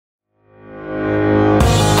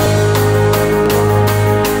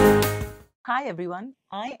Hi everyone,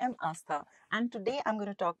 I am Astha and today I'm going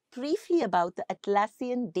to talk briefly about the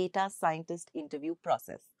Atlassian data scientist interview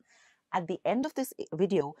process. At the end of this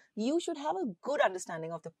video, you should have a good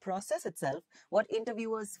understanding of the process itself, what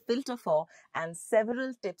interviewers filter for, and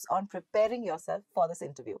several tips on preparing yourself for this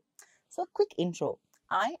interview. So, a quick intro.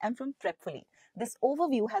 I am from Prepfully. This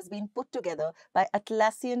overview has been put together by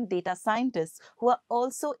Atlassian data scientists who are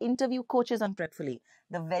also interview coaches on Prepfully,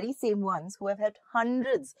 the very same ones who have helped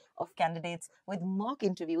hundreds of candidates with mock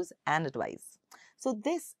interviews and advice. So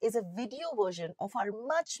this is a video version of our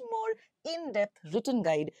much more in-depth written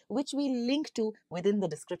guide, which we link to within the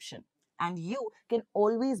description. And you can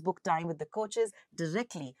always book time with the coaches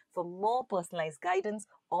directly for more personalized guidance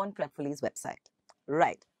on Prepfully's website.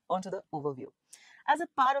 Right, onto the overview. As a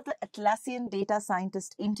part of the Atlassian data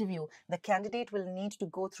scientist interview, the candidate will need to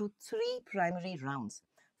go through 3 primary rounds.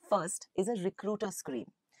 First is a recruiter screen.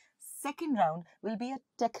 Second round will be a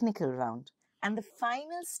technical round. And the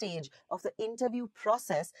final stage of the interview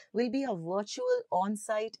process will be a virtual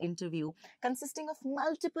on-site interview consisting of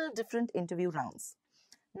multiple different interview rounds.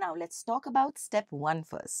 Now let's talk about step 1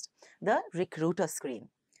 first, the recruiter screen.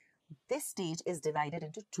 This stage is divided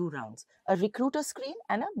into 2 rounds, a recruiter screen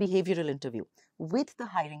and a behavioral interview with the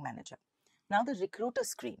hiring manager. Now the recruiter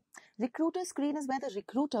screen. Recruiter screen is where the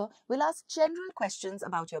recruiter will ask general questions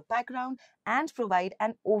about your background and provide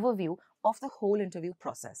an overview of the whole interview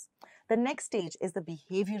process. The next stage is the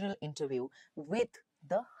behavioral interview with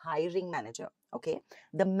the hiring manager. Okay,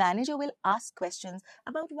 the manager will ask questions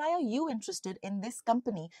about why are you interested in this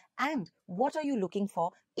company and what are you looking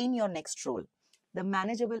for in your next role. The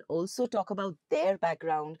manager will also talk about their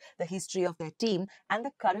background, the history of their team, and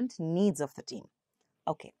the current needs of the team.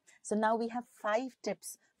 Okay, so now we have 5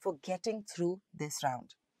 tips for getting through this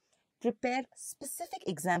round. Prepare specific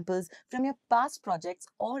examples from your past projects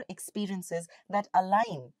or experiences that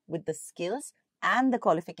align with the skills and the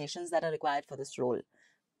qualifications that are required for this role.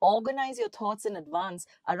 Organize your thoughts in advance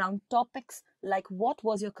around topics like what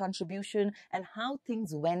was your contribution and how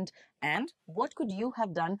things went and what could you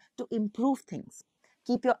have done to improve things.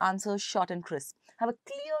 Keep your answers short and crisp. Have a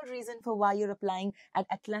clear reason for why you're applying at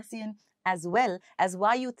Atlassian as well as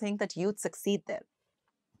why you think that you'd succeed there.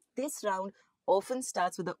 This round often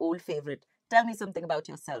starts with the old favorite, tell me something about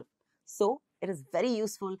yourself. So it is very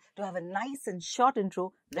useful to have a nice and short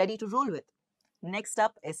intro ready to roll with. Next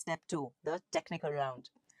up is step 2, the technical round.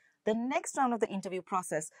 The next round of the interview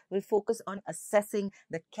process will focus on assessing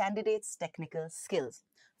the candidate's technical skills.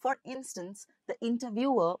 For instance, the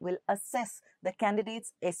interviewer will assess the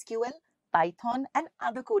candidate's SQL, Python, and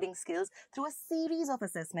other coding skills through a series of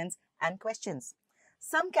assessments and questions.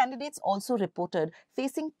 Some candidates also reported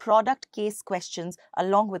facing product case questions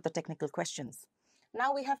along with the technical questions.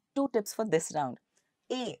 Now we have 2 tips for this round.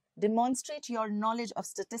 A. Demonstrate your knowledge of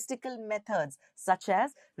statistical methods such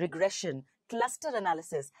as regression, cluster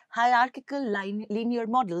analysis, hierarchical linear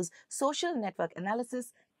models, social network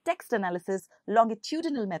analysis, text analysis,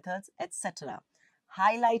 longitudinal methods, etc.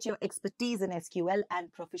 Highlight your expertise in SQL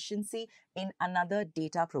and proficiency in another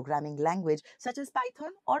data programming language such as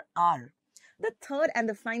Python or R. The third and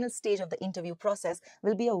the final stage of the interview process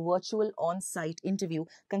will be a virtual on-site interview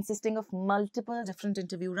consisting of multiple different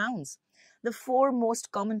interview rounds. The 4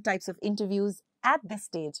 most common types of interviews at this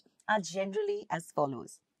stage are generally as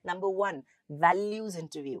follows. Number 1, values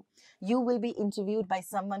interview. You will be interviewed by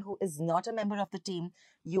someone who is not a member of the team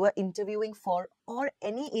you are interviewing for or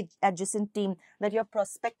any adjacent team that your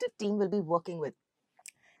prospective team will be working with.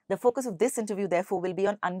 The focus of this interview, therefore, will be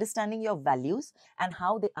on understanding your values and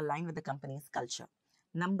how they align with the company's culture.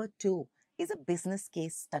 Number 2 is a business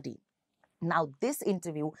case study. Now, this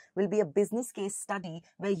interview will be a business case study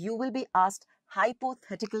where you will be asked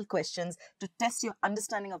hypothetical questions to test your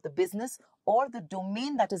understanding of the business or the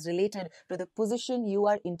domain that is related to the position you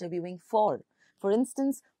are interviewing for. For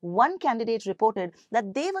instance, one candidate reported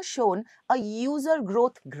that they were shown a user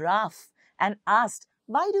growth graph and asked,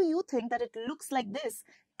 why do you think that it looks like this?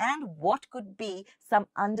 And what could be some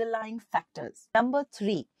underlying factors? Number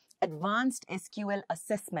 3, advanced SQL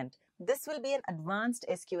assessment. This will be an advanced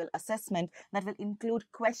SQL assessment that will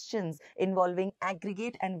include questions involving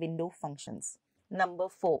aggregate and window functions. Number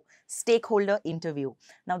 4, stakeholder interview.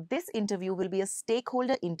 Now, this interview will be a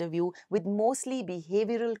stakeholder interview with mostly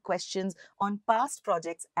behavioral questions on past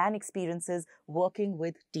projects and experiences working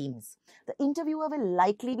with teams. The interviewer will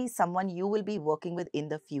likely be someone you will be working with in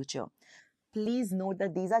the future. Please note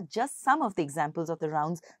that these are just some of the examples of the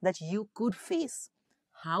rounds that you could face.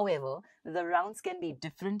 However, the rounds can be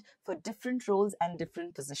different for different roles and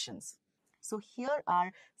different positions. So here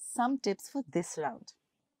are some tips for this round.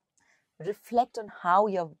 Reflect on how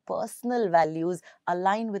your personal values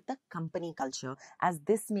align with the company culture, as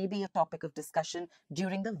this may be a topic of discussion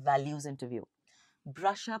during the values interview.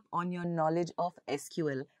 Brush up on your knowledge of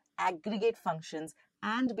SQL, aggregate functions,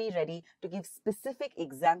 and be ready to give specific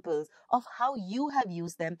examples of how you have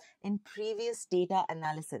used them in previous data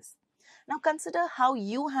analysis. Now consider how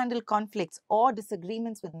you handle conflicts or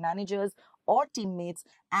disagreements with managers or teammates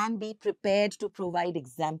and be prepared to provide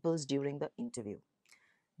examples during the interview.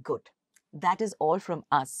 Good. That is all from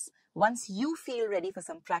us. Once you feel ready for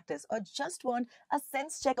some practice or just want a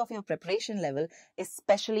sense check of your preparation level,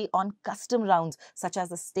 especially on custom rounds such as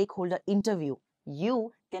the stakeholder interview,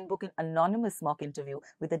 you can book an anonymous mock interview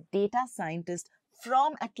with a data scientist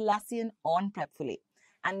from Atlassian on Prepfully.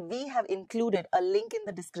 And we have included a link in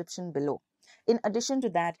the description below. In addition to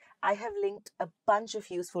that, I have linked a bunch of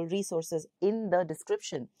useful resources in the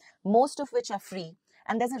description, most of which are free.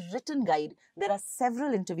 And there's a written guide. There are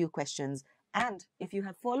several interview questions. And if you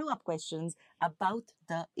have follow-up questions about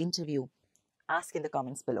the interview, ask in the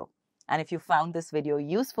comments below. And if you found this video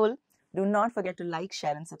useful, do not forget to like,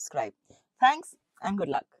 share, and subscribe. Thanks and good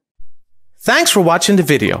luck. Thanks for watching the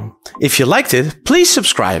video. If you liked it, please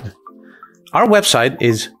subscribe. Our website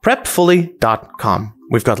is prepfully.com.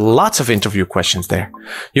 We've got lots of interview questions there.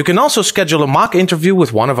 You can also schedule a mock interview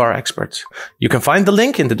with one of our experts. You can find the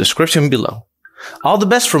link in the description below. All the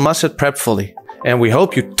best from us at Prepfully, and we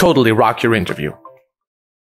hope you totally rock your interview.